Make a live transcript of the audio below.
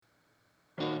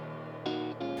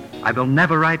I will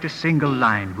never write a single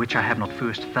line which I have not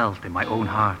first felt in my own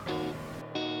heart.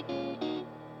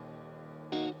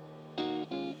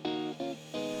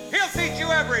 He'll teach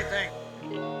you everything.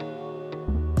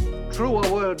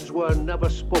 Truer words were never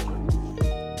spoken.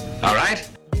 All right.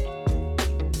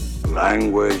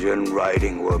 Language and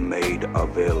writing were made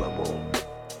available.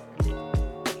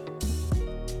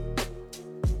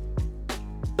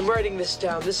 I'm writing this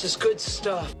down. This is good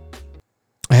stuff.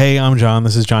 Hey, I'm John.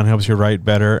 This is John Helps You Write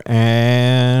Better,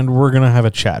 and we're going to have a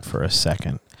chat for a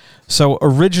second. So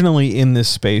originally in this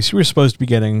space, you were supposed to be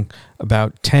getting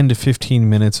about 10 to 15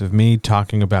 minutes of me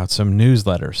talking about some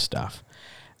newsletter stuff.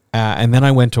 And then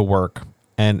I went to work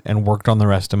and worked on the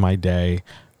rest of my day,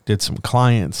 did some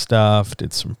client stuff,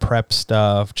 did some prep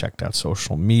stuff, checked out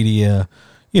social media,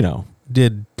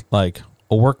 did like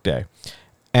a work day.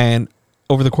 And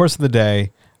over the course of the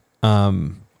day,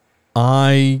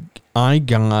 I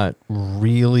got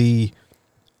really,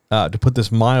 to put this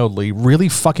mildly, really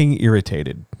fucking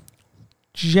irritated.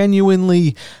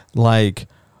 Genuinely, like,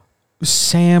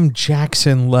 Sam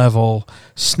Jackson level,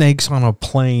 snakes on a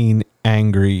plane,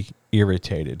 angry,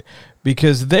 irritated.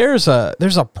 Because there's a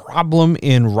problem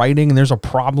in writing, and there's a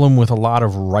problem with a lot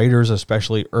of writers,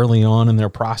 especially early on in their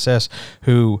process,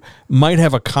 who might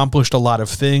have accomplished a lot of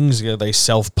things. They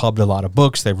self-pubbed a lot of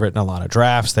books, they've written a lot of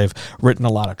drafts, they've written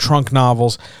a lot of trunk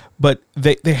novels, but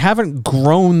they haven't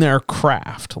grown their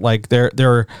craft. Like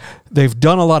they've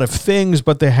done a lot of things,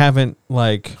 but they haven't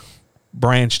like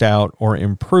branched out or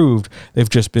improved. They've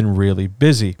just been really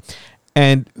busy.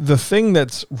 And the thing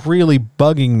that's really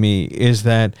bugging me is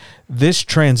that this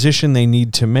transition they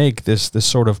need to make, this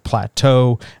sort of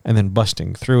plateau and then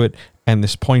busting through it, and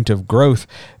this point of growth,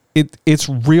 it's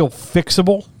real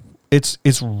fixable. It's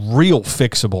real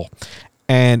fixable.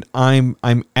 And I'm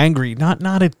angry, not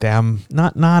at them,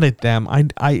 not at them.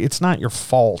 It's not your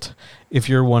fault if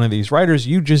you're one of these writers.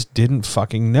 You just didn't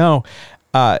fucking know.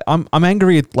 I'm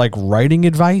angry at like writing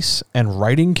advice and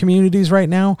writing communities right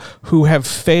now who have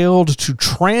failed to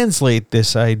translate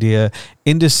this idea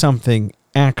into something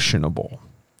actionable.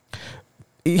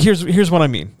 Here's what I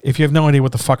mean. If you have no idea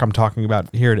what the fuck I'm talking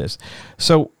about, here it is.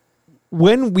 So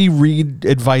when we read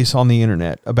advice on the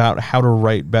internet about how to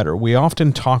write better, we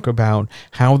often talk about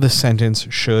how the sentence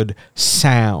should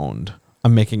sound.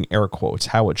 I'm making air quotes,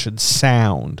 how it should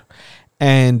sound,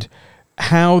 and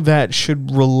how that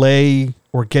should relay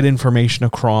or get information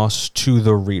across to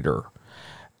the reader.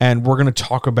 And we're going to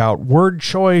talk about word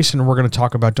choice, and we're going to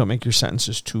talk about don't make your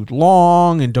sentences too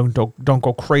long, and don't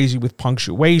go crazy with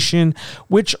punctuation,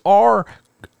 which are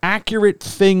accurate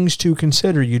things to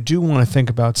consider. You do want to think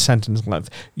about sentence length.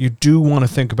 You do want to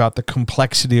think about the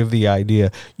complexity of the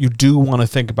idea. You do want to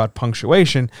think about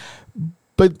punctuation.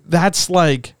 But that's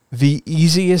like the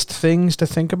easiest things to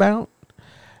think about,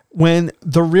 when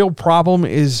the real problem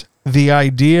is the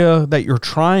idea that you're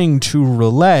trying to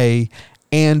relay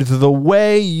and the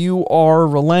way you are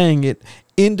relaying it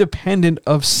independent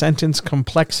of sentence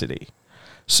complexity.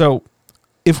 So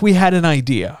if we had an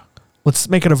idea, let's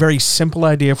make it a very simple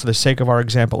idea for the sake of our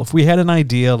example. If we had an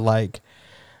idea like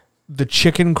the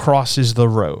chicken crosses the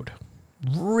road,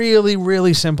 really,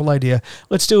 really simple idea.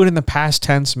 Let's do it in the past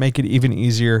tense, make it even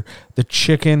easier. The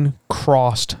chicken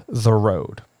crossed the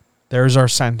road. There's our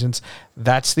sentence.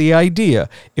 That's the idea.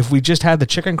 If we just had the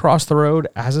chicken cross the road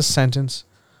as a sentence,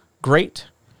 great.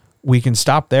 We can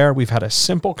stop there. We've had a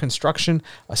simple construction,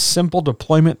 a simple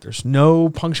deployment. There's no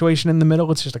punctuation in the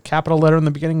middle. It's just a capital letter in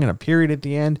the beginning and a period at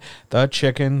the end. The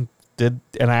chicken did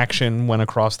an action, went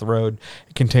across the road.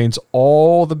 It contains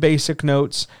all the basic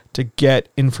notes to get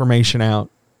information out.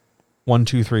 1,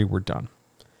 2, 3, we're done.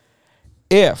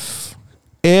 If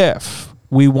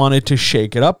we wanted to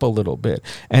shake it up a little bit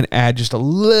and add just a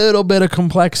little bit of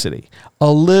complexity, a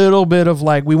little bit of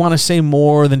like, we want to say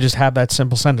more than just have that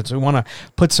simple sentence. We want to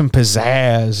put some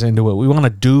pizzazz into it. We want to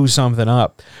do something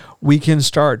up. We can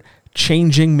start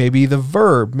changing maybe the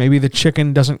verb. Maybe the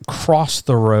chicken doesn't cross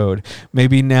the road.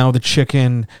 Maybe now the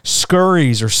chicken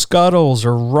scurries or scuttles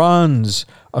or runs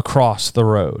across the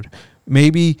road.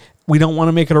 Maybe we don't want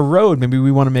to make it a road. Maybe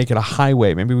we want to make it a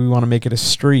highway. Maybe we want to make it a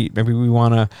street. Maybe we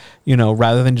want to,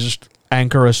 rather than just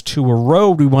anchor us to a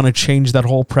road, we want to change that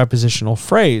whole prepositional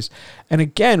phrase. And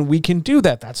again, we can do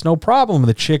that. That's no problem.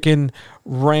 The chicken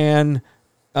ran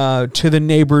to the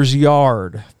neighbor's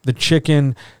yard. The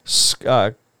chicken's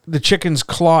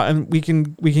claw, and we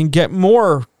can get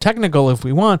more technical if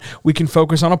we want. We can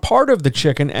focus on a part of the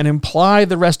chicken and imply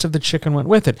the rest of the chicken went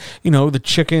with it. The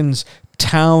chicken's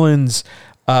talons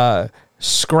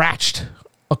scratched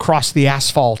across the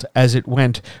asphalt as it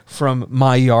went from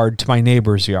my yard to my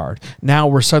neighbor's yard. Now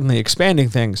we're suddenly expanding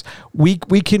things. We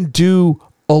can do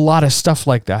a lot of stuff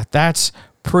like that. That's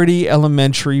pretty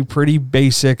elementary, pretty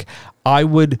basic. I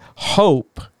would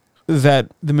hope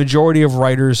that the majority of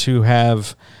writers who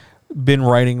have been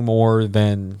writing more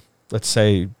than, let's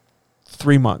say,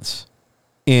 3 months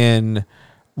in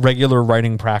regular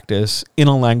writing practice in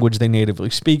a language they natively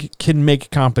speak can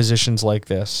make compositions like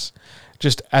this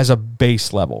just as a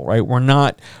base level, right? We're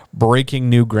not breaking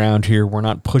new ground here. We're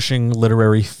not pushing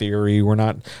literary theory. We're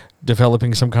not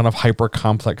developing some kind of hyper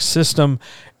complex system.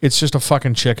 It's just a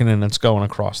fucking chicken and it's going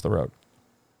across the road.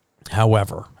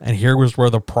 However, and here was where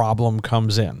the problem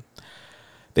comes in.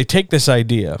 They take this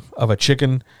idea of a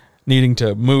chicken needing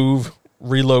to move,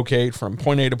 relocate from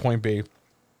point A to point B,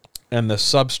 and the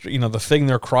substrate, the thing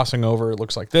they're crossing over, it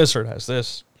looks like this, or it has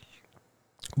this,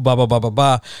 blah, blah, blah, blah,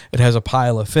 blah. It has a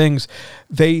pile of things.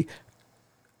 They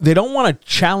don't want to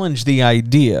challenge the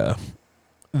idea.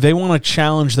 They want to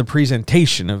challenge the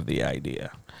presentation of the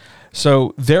idea.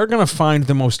 So they're going to find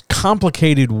the most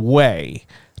complicated way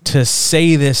to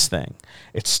say this thing.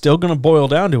 It's still going to boil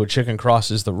down to a chicken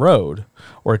crosses the road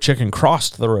or a chicken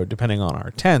crossed the road, depending on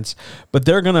our tense. But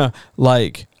they're going to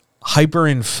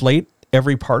hyperinflate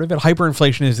every part of it.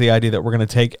 Hyperinflation is the idea that we're going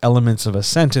to take elements of a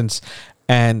sentence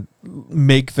and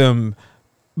make them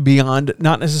beyond,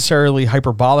 not necessarily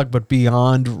hyperbolic, but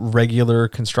beyond regular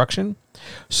construction.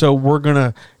 So we're going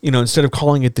to, instead of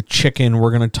calling it the chicken,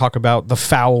 we're going to talk about the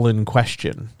fowl in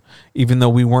question, even though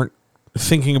we weren't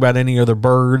thinking about any other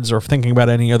birds or thinking about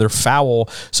any other fowl.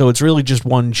 So it's really just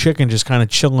one chicken just kind of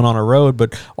chilling on a road.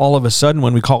 But all of a sudden,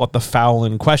 when we call it the fowl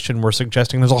in question, we're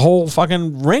suggesting there's a whole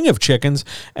fucking ring of chickens,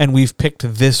 and we've picked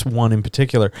this one in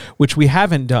particular, which we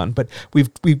haven't done. But we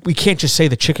can't just say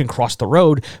the chicken crossed the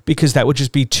road, because that would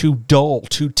just be too dull,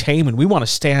 too tame. And we want to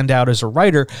stand out as a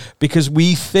writer, because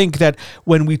we think that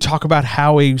when we talk about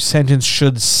how a sentence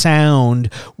should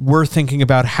sound, we're thinking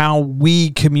about how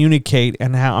we communicate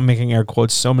and how, I'm making air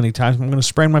quotes so many times, I'm going to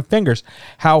sprain my fingers,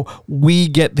 how we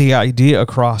get the idea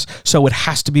across. So it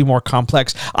has to be more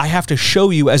complex. I have to show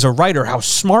you as a writer how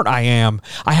smart I am.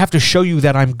 I have to show you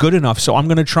that I'm good enough. So I'm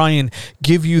going to try and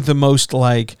give you the most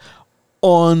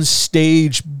on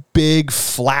stage, big,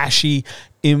 flashy,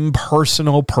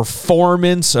 impersonal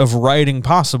performance of writing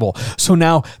possible. So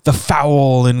now the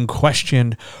fowl in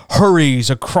question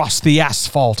hurries across the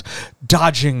asphalt,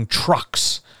 dodging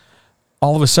trucks.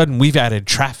 All of a sudden, we've added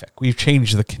traffic. We've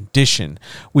changed the condition.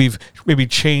 We've maybe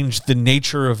changed the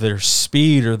nature of their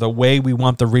speed or the way we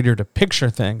want the reader to picture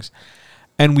things.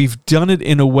 And we've done it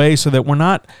in a way so that we're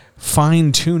not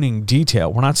fine-tuning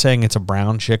detail. We're not saying it's a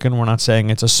brown chicken. We're not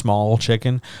saying it's a small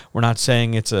chicken. We're not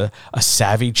saying it's a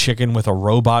savvy chicken with a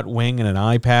robot wing and an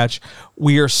eye patch.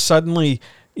 We are suddenly,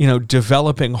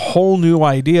 developing whole new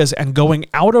ideas and going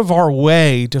out of our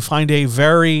way to find a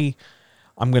very,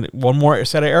 one more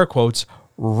set of air quotes,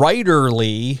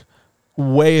 writerly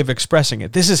way of expressing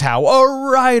it. This is how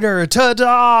a writer,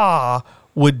 ta-da,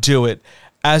 would do it,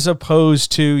 as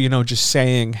opposed to, just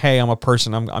saying, hey, I'm a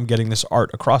person, I'm getting this art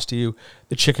across to you.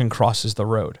 The chicken crosses the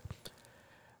road.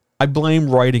 I blame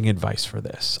writing advice for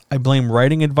this.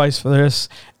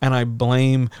 And I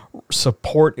blame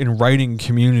support in writing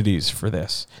communities for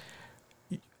this.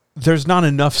 There's not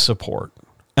enough support.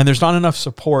 And there's not enough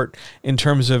support in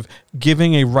terms of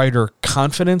giving a writer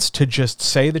confidence to just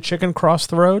say the chicken crossed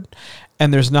the road.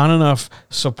 And there's not enough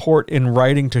support in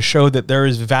writing to show that there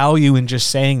is value in just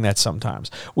saying that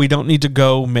sometimes. We don't need to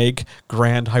go make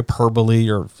grand hyperbole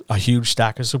or a huge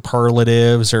stack of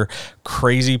superlatives or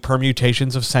crazy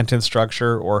permutations of sentence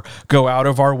structure or go out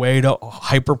of our way to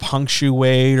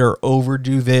hyperpunctuate or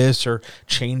overdo this or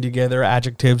chain together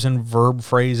adjectives and verb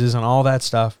phrases and all that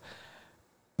stuff.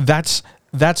 That's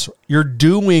you're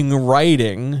doing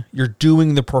writing, you're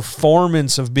doing the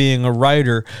performance of being a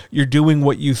writer, you're doing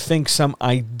what you think some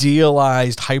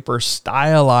idealized,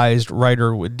 hyper-stylized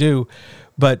writer would do,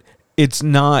 but it's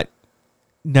not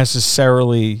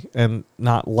necessarily and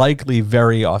not likely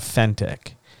very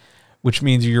authentic, which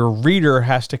means your reader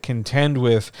has to contend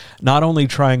with not only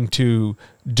trying to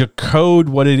decode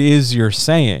what it is you're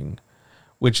saying,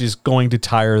 which is going to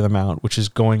tire them out, which is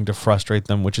going to frustrate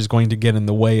them, which is going to get in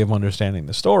the way of understanding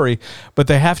the story. But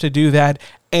they have to do that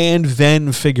and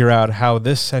then figure out how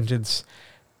this sentence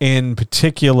in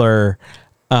particular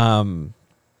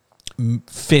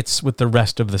fits with the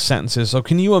rest of the sentences. So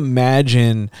can you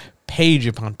imagine page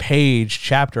upon page,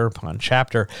 chapter upon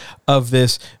chapter of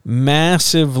this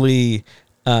massively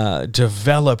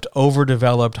overdeveloped,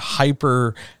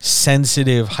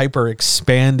 hypersensitive,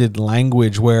 hyper-expanded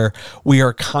language where we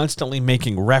are constantly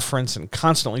making reference and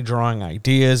constantly drawing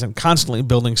ideas and constantly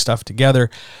building stuff together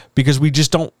because we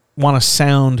just don't want to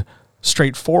sound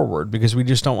straightforward, because we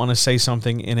just don't want to say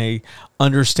something in a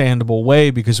understandable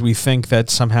way, because we think that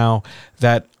somehow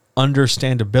that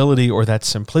understandability or that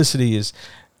simplicity is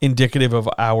indicative of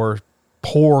our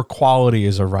poor quality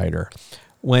as a writer,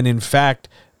 when in fact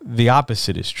the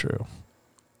opposite is true.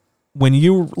 When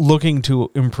you're looking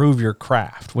to improve your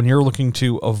craft, when you're looking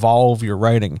to evolve your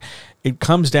writing, it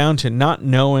comes down to not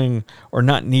knowing or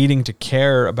not needing to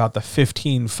care about the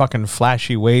 15 fucking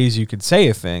flashy ways you could say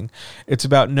a thing. It's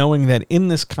about knowing that in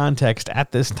this context,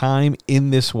 at this time,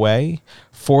 in this way,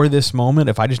 for this moment,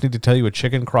 if I just need to tell you a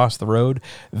chicken crossed the road,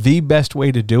 the best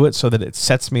way to do it so that it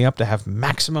sets me up to have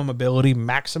maximum ability,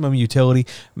 maximum utility,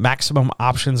 maximum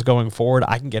options going forward,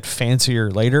 I can get fancier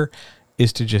later,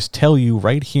 is to just tell you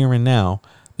right here and now,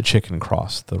 the chicken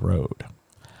crossed the road.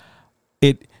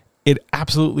 It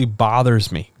absolutely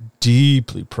bothers me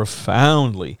deeply,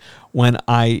 profoundly, when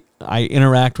I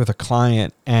interact with a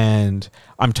client and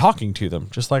I'm talking to them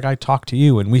just like I talk to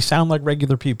you, and we sound like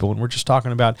regular people, and we're just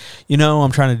talking about,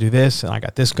 I'm trying to do this, and I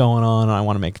got this going on, and I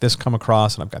want to make this come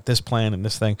across, and I've got this plan and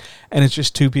this thing, and it's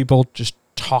just two people just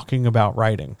talking about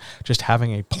writing, just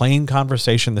having a plain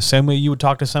conversation, the same way you would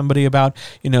talk to somebody about,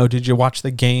 did you watch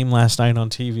the game last night on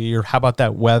TV, or how about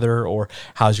that weather, or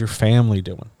how's your family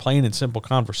doing? Plain and simple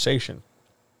conversation.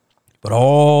 But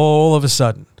all of a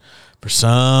sudden, for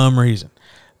some reason,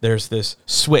 there's this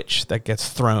switch that gets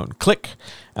thrown, click,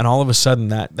 and all of a sudden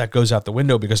that goes out the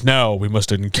window, because now we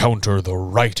must encounter the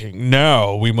writing.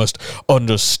 Now we must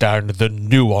understand the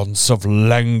nuance of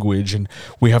language, and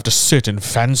we have to sit in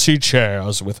fancy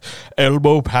chairs with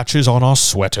elbow patches on our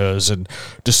sweaters and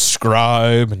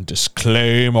describe and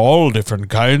disclaim all different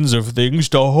kinds of things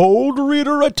to hold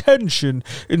reader attention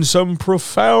in some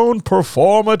profound,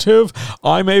 performative,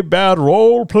 I'm a bad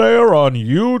role player on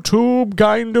YouTube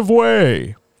kind of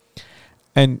way.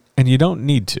 And you don't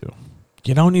need to.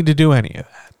 You don't need to do any of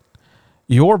that.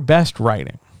 Your best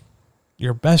writing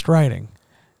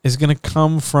is going to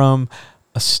come from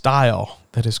a style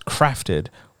that is crafted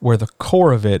where the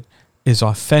core of it is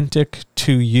authentic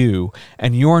to you,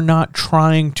 and you're not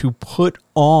trying to put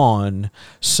on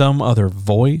some other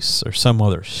voice or some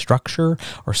other structure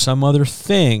or some other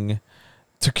thing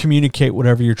to communicate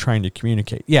whatever you're trying to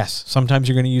communicate. Yes, sometimes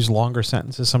you're going to use longer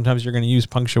sentences. Sometimes you're going to use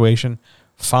punctuation.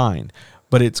 Fine.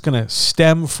 But it's going to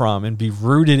stem from and be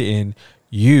rooted in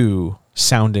you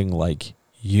sounding like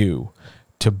you.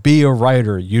 To be a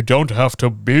writer, you don't have to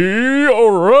be a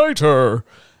writer.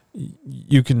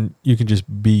 You can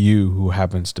just be you who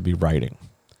happens to be writing.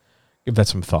 Give that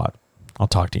some thought. I'll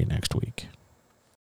talk to you next week.